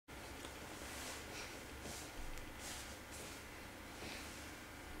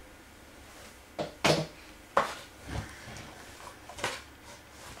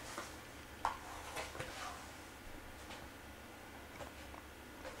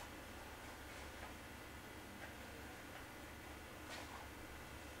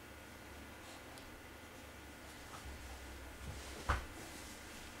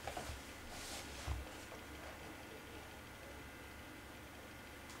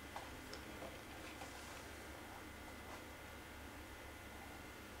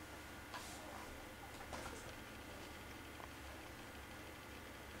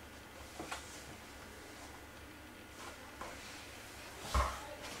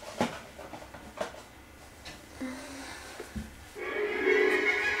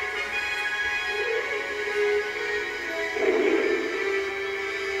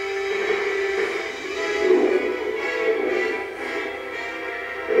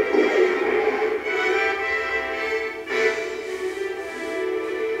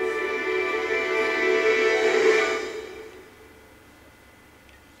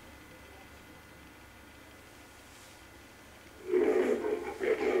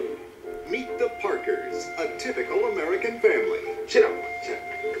is a typical American family. Sit down.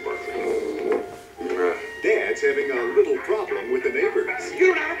 Come on. Dad's having a little problem with the neighbors.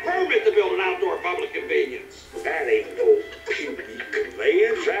 You don't have a permit to build an outdoor public convenience. That ain't no puny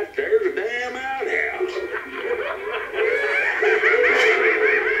conveyance. That there's a damn outhouse.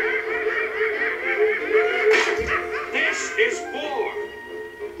 This is war.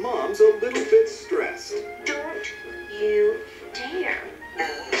 Mom's a little bit stressed. Don't you dare.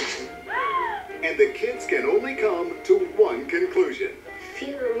 And the kids can only come to one conclusion.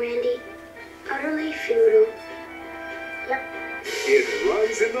 Futile, Randy. Utterly futile. Yep. It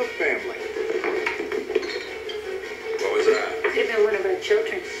runs in the family. What was that? Could have been one of our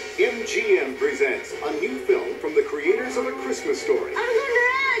children. MGM presents a new film from the creators of A Christmas Story. Arms under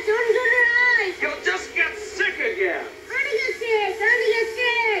eyes! Arms under eyes! You'll just get sick again.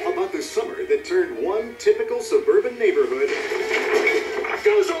 About the summer that turned one typical suburban neighborhood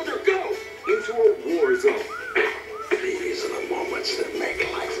Go, soldier, go! into a war zone. These are the moments that make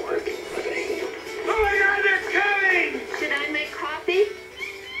life worth living. Oh my God, they're coming! Did I make coffee?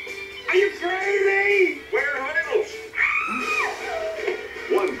 Are you crazy? Where are those?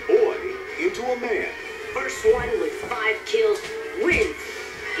 One boy into a man. First one with 5 kills wins.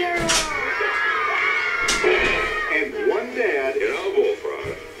 Get along. And one dad You know,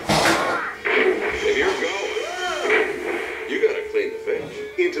 Bullfrog, if you're going, you gotta clean the fish.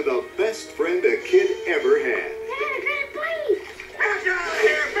 into the best friend a kid ever had. Dad, I got a bite. Back out of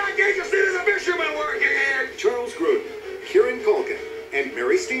here! Back here! You see there's a fisherman working here! Charles Grodin, Kieran Culkin, and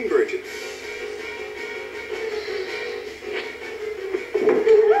Mary Steenburgen.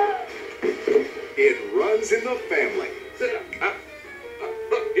 It runs in the family. Sit up.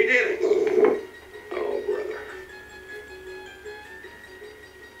 Look, he did it. Oh, brother.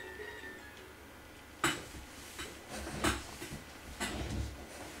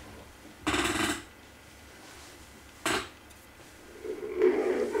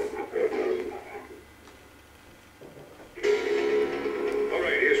 All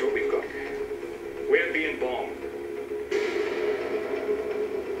right, here's what we've got. We're being bombed.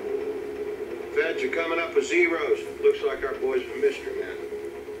 Feds are coming up with zeros. Looks like our boys are mystery man.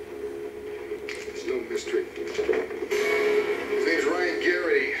 There's no mystery. His name's Ryan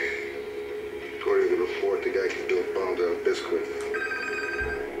Garrity. According to the report, the guy can build bombs out of biscuit.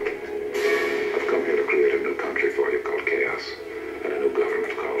 I've come here to create a new country for you called chaos, and a new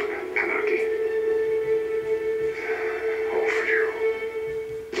government called anarchy. All for you.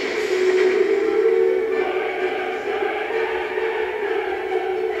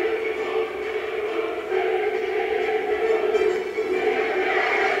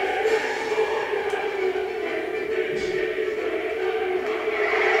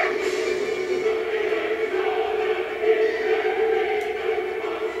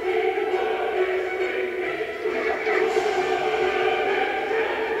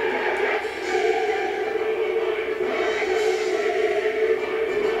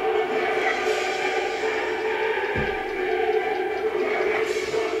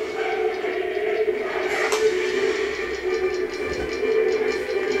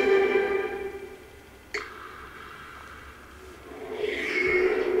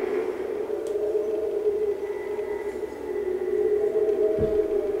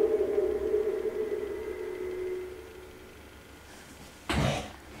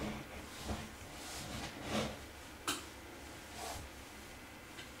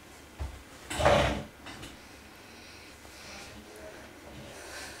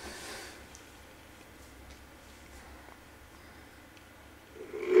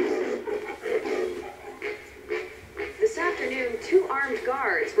 This afternoon, 2 armed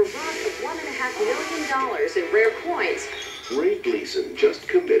guards were robbed of $1.5 million in rare coins. Ray Gleason just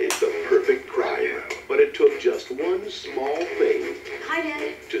committed the perfect crime, but it took just one small thing Hi,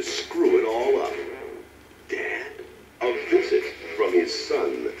 Dad. to screw it all up. Dad, a visit from his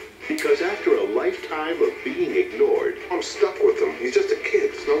son. Because after a lifetime of being ignored, I'm stuck with him. He's just a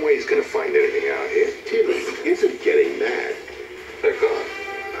kid. There's no way he's gonna find anything out here. Timmy isn't getting mad. They're gone.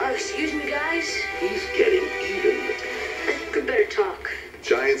 Excuse me, guys. He's getting even. I think we better talk.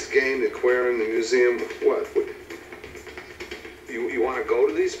 Giants game, the aquarium, the museum. What? You want to go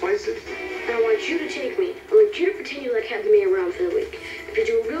to these places? I want you to take me. I want you to pretend you like having me around for the week. If you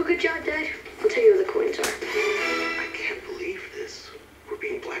do a real good job, Dad, I'll tell you where the coins are. I can't believe this. We're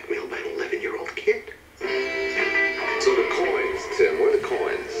being blackmailed by an 11-year-old kid. So the coins, Tim. Where are the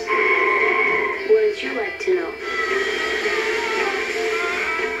coins? What would you like to know?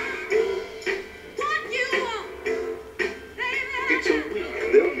 It's a week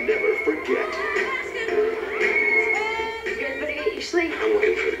they'll never forget. You guys better get your sleep. I'm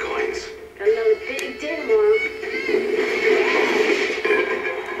looking for the coins. Got another big dinner.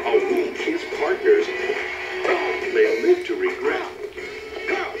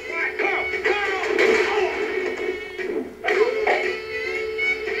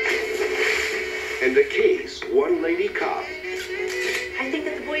 and a case one lady cop I think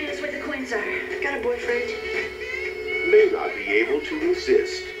that the boy knows where the coins are. Got a boyfriend? may not be able to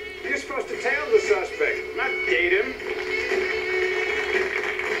resist. You're supposed to tail the suspect, not date him.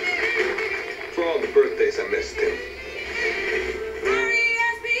 For all the birthdays I missed him.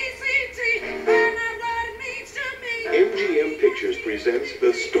 MGM Pictures presents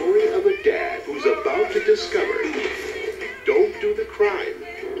the story of a dad who's about to discover don't do the crime.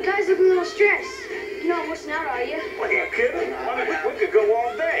 You guys look a little stressed. You're not missing out, are you? Are you kidding? We could go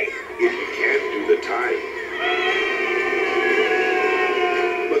all day. If you can't do the time.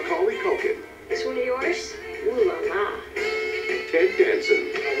 Macaulay Culkin, This one of yours? Ooh la la. Ted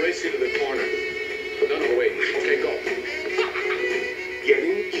Danson, I'll race you to the corner. No, wait. Okay, go.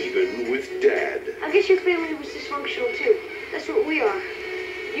 getting even with Dad. I guess your family was dysfunctional too. That's what we are.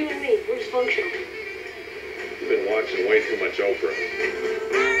 You and me, we're dysfunctional. You've been watching way too much Oprah.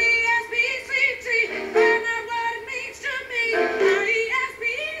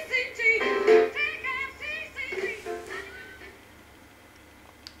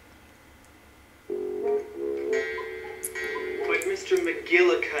 But Mr.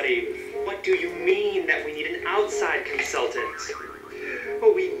 McGillicuddy, what do you mean that we need an outside consultant?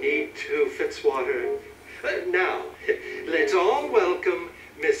 Oh, we need to, Fitzwater. Now, let's all welcome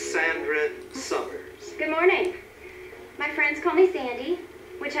Miss Sandra Summers. Good morning. My friends call me Sandy,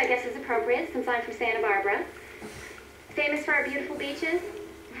 which I guess is appropriate since I'm from Santa Barbara. Famous for our beautiful beaches.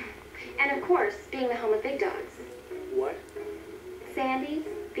 And of course, being the home of big dogs. What? Sandy,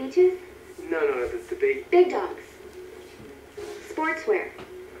 beaches, No, the big... big dogs. Sportswear.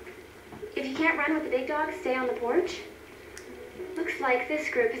 If you can't run with the big dogs, stay on the porch. Looks like this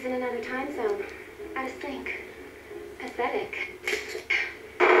group is in another time zone. I just think. Pathetic.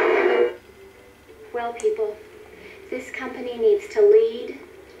 Well, people, this company needs to lead,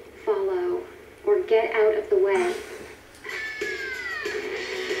 follow, or get out of the way.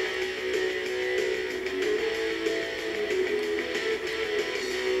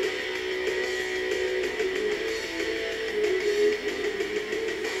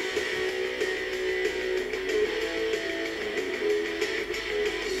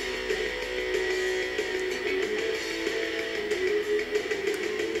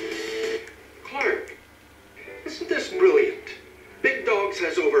 Clark, isn't this brilliant? Big Dogs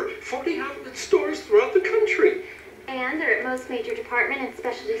has over 40 outlet stores throughout the country. And they're at most major department and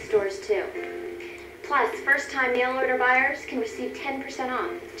specialty stores, too. Plus, first-time mail order buyers can receive 10%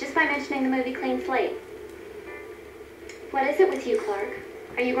 off just by mentioning the movie Clean Slate. What is it with you, Clark?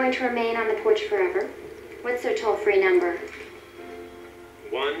 Are you going to remain on the porch forever? What's their toll-free number?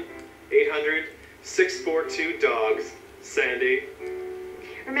 1-800-642-DOGS. Sandy.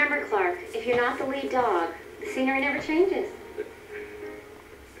 Remember, Clark, if you're not the lead dog, the scenery never changes.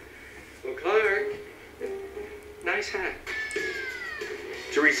 Well, Clark, nice hat.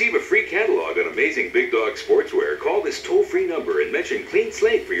 To receive a free catalog on amazing Big Dog sportswear, call this toll-free number and mention Clean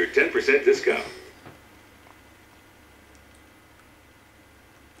Slate for your 10% discount.